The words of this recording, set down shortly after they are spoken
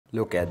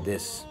Look at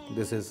this.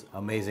 This is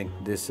amazing.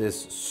 This is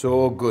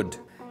so good.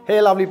 Hey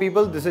lovely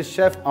people, this is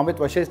Chef Amit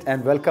Vashist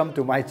and welcome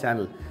to my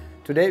channel.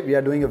 Today we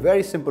are doing a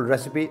very simple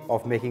recipe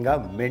of making a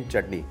mint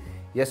chutney.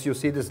 Yes, you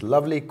see this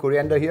lovely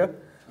coriander here,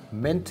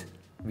 mint.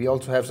 We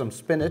also have some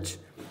spinach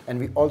and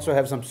we also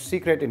have some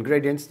secret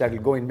ingredients that will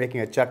go in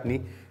making a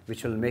chutney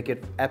which will make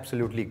it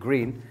absolutely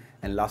green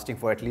and lasting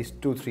for at least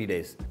 2-3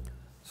 days.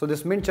 So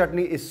this mint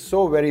chutney is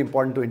so very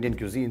important to Indian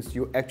cuisines.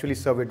 You actually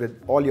serve it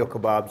with all your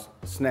kebabs,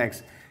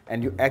 snacks,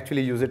 and you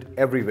actually use it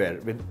everywhere,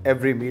 with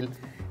every meal,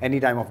 any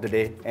time of the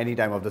day, any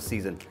time of the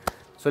season.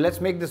 So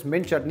let's make this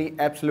mint chutney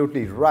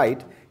absolutely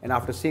right, and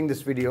after seeing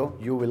this video,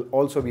 you will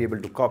also be able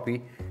to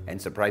copy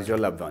and surprise your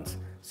loved ones.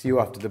 See you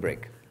after the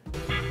break.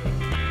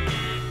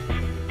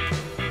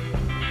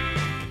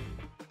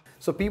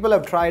 So people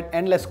have tried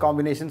endless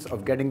combinations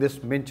of getting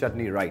this mint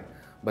chutney right,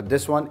 but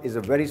this one is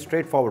a very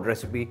straightforward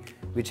recipe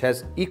which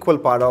has equal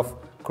part of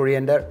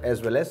coriander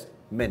as well as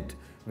mint.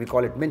 We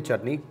call it mint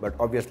chutney, but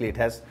obviously it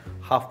has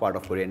half part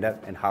of coriander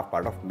and half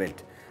part of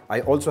mint.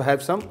 I also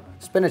have some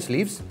spinach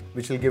leaves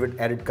which will give it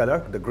added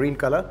color, the green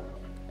color.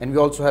 And we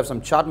also have some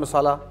chaat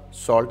masala,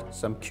 salt,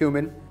 some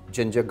cumin,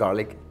 ginger,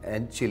 garlic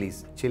and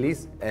chilies.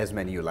 Chilies as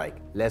many you like,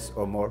 less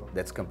or more,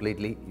 that's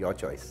completely your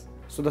choice.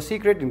 So the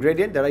secret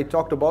ingredient that I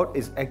talked about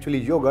is actually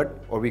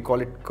yogurt, or we call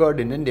it curd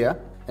in India.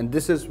 And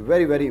this is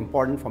very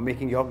important for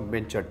making your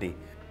mint chutney.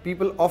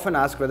 People often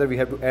ask whether we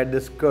have to add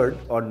this curd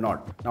or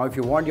not. Now if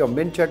you want your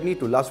mint chutney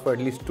to last for at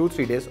least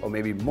 2-3 days or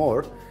maybe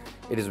more,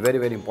 it is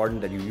very important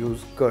that you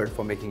use curd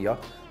for making your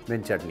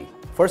mint chutney.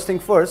 First thing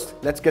first,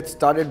 let's get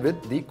started with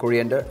the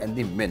coriander and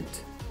the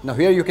mint. Now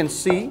here you can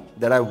see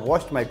that I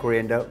washed my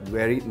coriander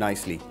very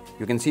nicely.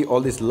 You can see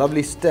all these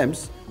lovely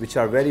stems which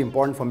are very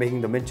important for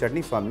making the mint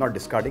chutney, so I'm not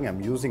discarding,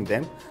 I'm using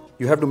them.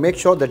 You have to make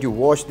sure that you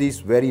wash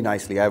these very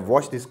nicely. I've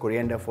washed this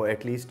coriander for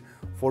at least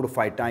 4 to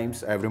 5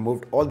 times. I've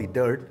removed all the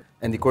dirt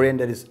and the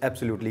coriander is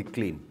absolutely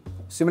clean.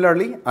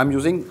 Similarly, I'm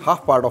using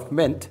half part of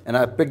mint and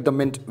I picked the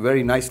mint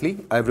very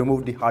nicely. I've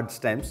removed the hard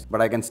stems,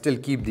 but I can still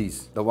keep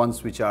these, the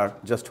ones which are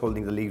just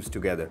holding the leaves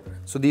together.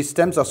 So these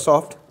stems are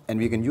soft and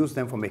we can use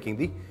them for making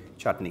the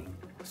chutney.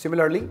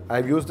 Similarly,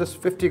 I've used this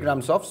 50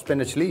 grams of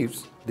spinach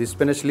leaves. These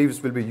spinach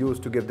leaves will be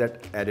used to give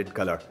that added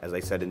color, as I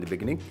said in the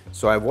beginning.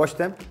 So I've washed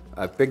them,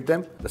 I've picked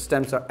them, the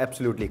stems are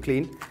absolutely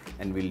clean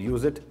and we'll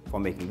use it for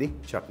making the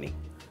chutney.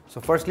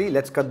 So firstly,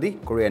 let's cut the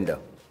coriander.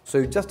 So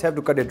you just have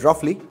to cut it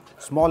roughly,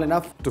 small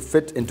enough to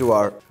fit into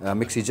our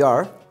mixie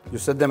jar. You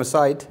set them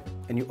aside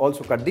and you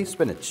also cut the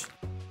spinach.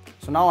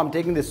 So now I'm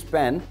taking this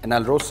pan and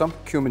I'll roast some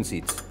cumin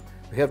seeds.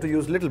 We have to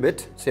use a little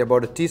bit, say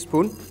about a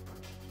teaspoon.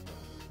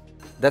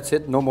 That's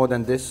it, no more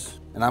than this.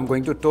 And I'm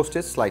going to toast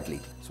it slightly.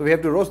 So we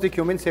have to roast the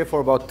cumin, say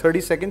for about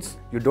 30 seconds.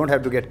 You don't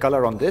have to get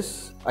color on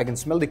this. I can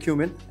smell the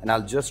cumin and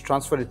I'll just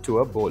transfer it to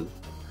a bowl.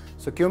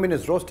 So cumin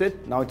is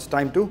roasted. Now it's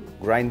time to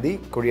grind the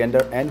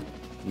coriander and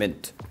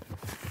mint.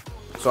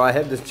 So I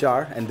have this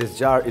jar and this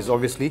jar is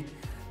obviously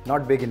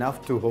not big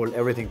enough to hold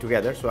everything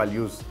together. So I'll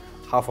use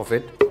half of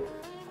it.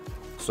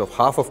 So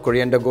half of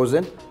coriander goes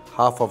in,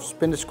 half of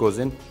spinach goes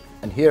in,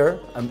 and here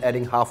I'm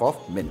adding half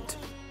of mint.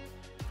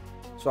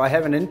 So I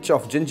have an inch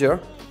of ginger,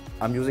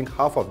 I'm using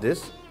half of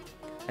this,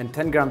 and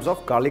 10 grams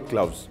of garlic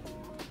cloves.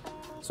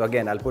 So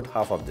again, I'll put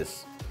half of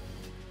this.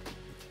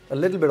 A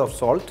little bit of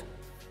salt.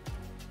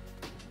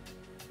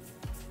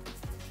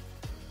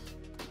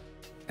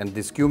 And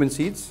these cumin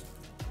seeds.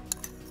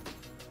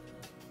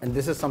 And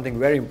this is something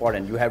very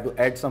important, you have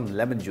to add some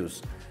lemon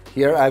juice.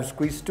 Here I've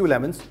squeezed 2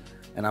 lemons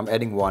and I'm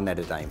adding 1 at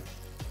a time.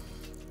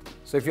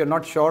 So if you're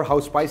not sure how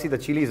spicy the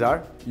chilies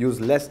are, use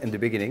less in the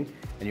beginning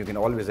and you can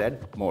always add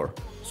more.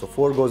 So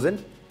 4 goes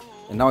in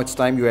and now it's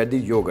time you add the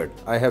yogurt.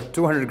 I have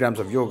 200 grams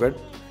of yogurt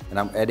and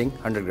I'm adding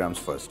 100 grams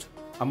first.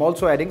 I'm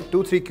also adding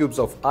 2-3 cubes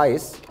of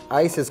ice.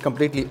 Ice is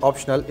completely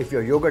optional. If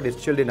your yogurt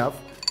is chilled enough,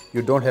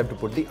 you don't have to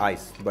put the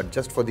ice, but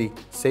just for the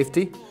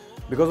safety.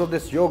 Because of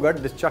this yogurt,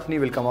 this chutney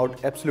will come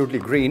out absolutely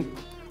green.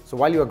 So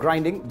while you are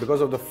grinding,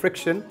 because of the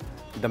friction,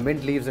 the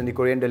mint leaves and the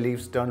coriander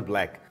leaves turn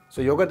black.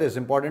 So yogurt is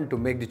important to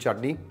make the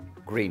chutney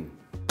green.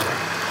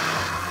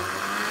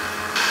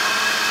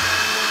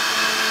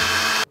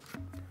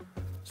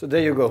 So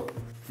there you go.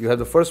 You have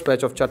the first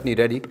batch of chutney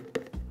ready.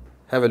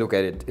 Have a look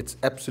at it. It's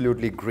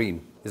absolutely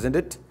green, isn't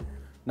it?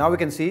 Now we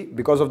can see,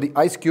 because of the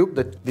ice cube,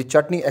 that the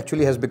chutney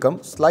actually has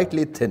become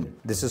slightly thin.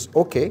 This is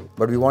okay,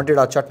 but we wanted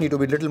our chutney to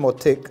be a little more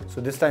thick. So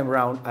this time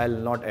around, I'll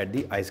not add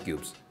the ice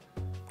cubes.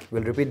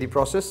 We'll repeat the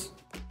process.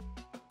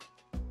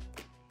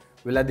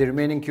 We'll add the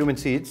remaining cumin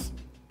seeds,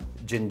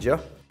 ginger,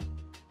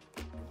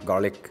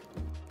 garlic.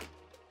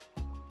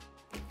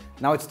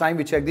 Now it's time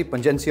we check the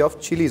pungency of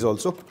chilies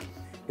also.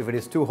 If it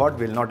is too hot,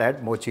 we'll not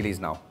add more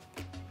chilies now.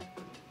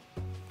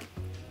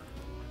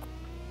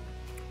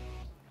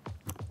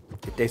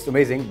 It tastes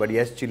amazing, but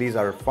yes, chilies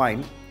are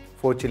fine.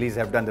 4 chilies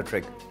have done the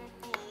trick.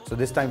 So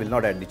this time we'll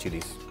not add the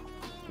chilies.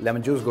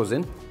 Lemon juice goes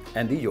in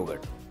and the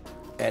yogurt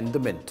and the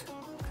mint.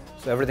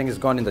 So everything is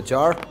gone in the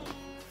jar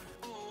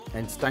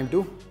and it's time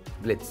to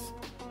blitz.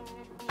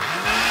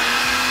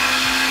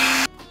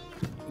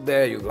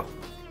 There you go.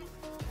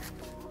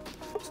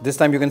 So this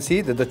time you can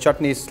see that the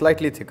chutney is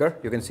slightly thicker.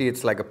 You can see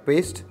it's like a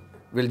paste.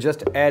 We'll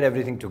just add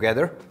everything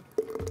together.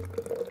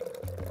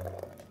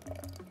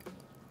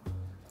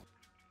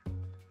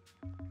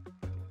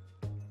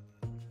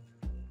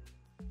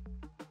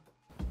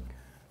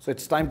 So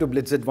it's time to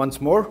blitz it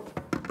once more.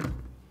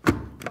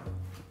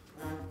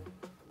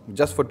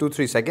 Just for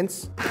 2-3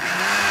 seconds.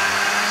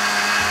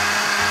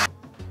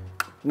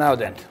 Now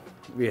then,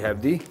 we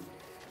have the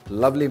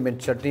lovely mint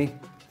chutney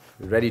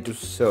ready to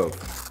serve.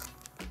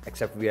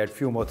 Except we add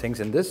few more things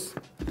in this.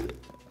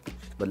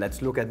 But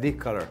let's look at the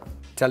color.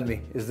 Tell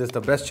me, is this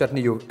the best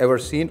chutney you've ever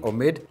seen or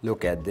made?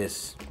 Look at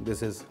this.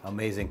 This is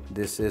amazing.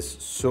 This is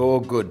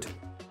so good.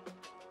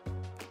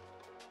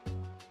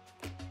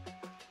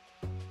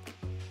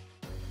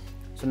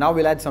 So now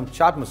we'll add some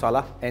chaat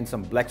masala and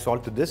some black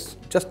salt to this.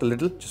 Just a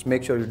little. Just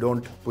make sure you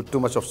don't put too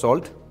much of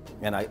salt.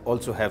 And I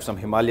also have some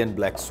Himalayan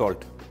black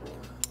salt.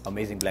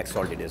 Amazing black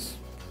salt it is.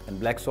 And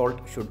black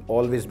salt should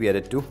always be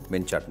added to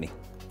mint chutney.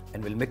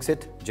 And we'll mix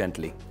it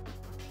gently.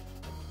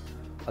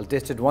 I'll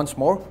taste it once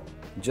more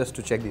just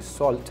to check the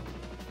salt.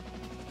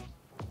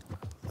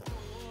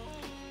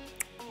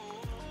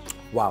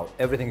 Wow,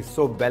 everything is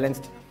so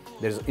balanced.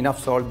 There's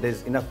enough salt,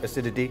 there's enough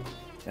acidity,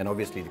 and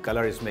obviously the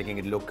color is making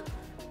it look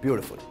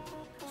beautiful.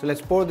 So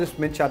let's pour this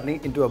mint chutney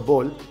into a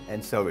bowl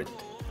and serve it.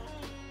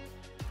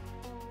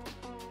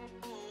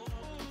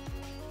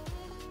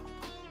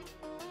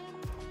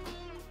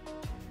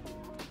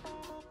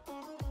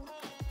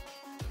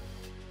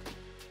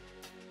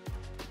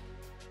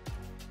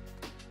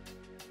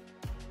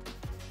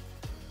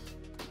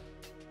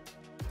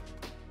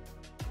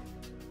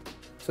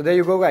 So there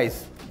you go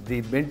guys,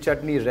 the mint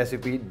chutney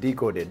recipe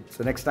decoded.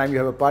 So next time you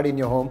have a party in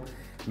your home,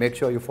 make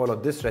sure you follow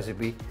this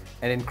recipe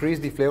and increase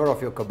the flavor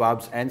of your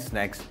kebabs and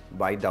snacks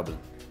by double.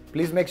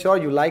 Please make sure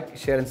you like,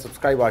 share and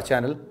subscribe our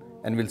channel,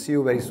 and we'll see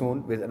you very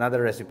soon with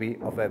another recipe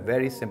of a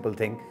very simple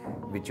thing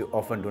which you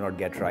often do not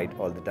get right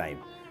all the time.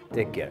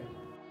 Take care.